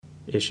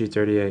Issue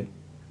 38.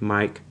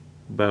 Mike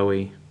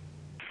Bowie.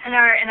 And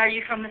are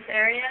you from this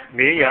area?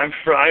 Me?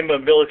 I'm a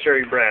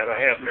military brat. I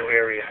have no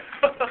area.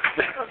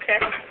 Okay.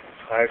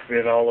 I've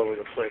been all over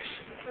the place.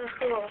 Oh,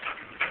 cool.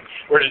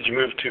 Where did you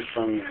move to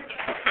from?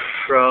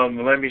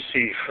 From, let me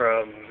see,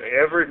 from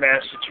Everett,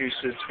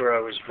 Massachusetts, where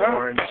I was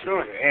born, to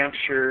New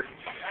Hampshire,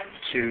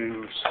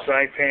 to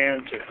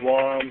Saipan, to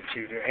Guam, to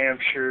New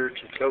Hampshire,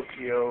 to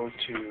Tokyo,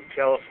 to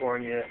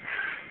California,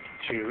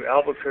 to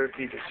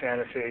Albuquerque, to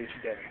Santa Fe,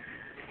 to Denver.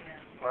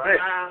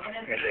 Wow.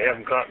 And they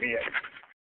haven't caught me yet.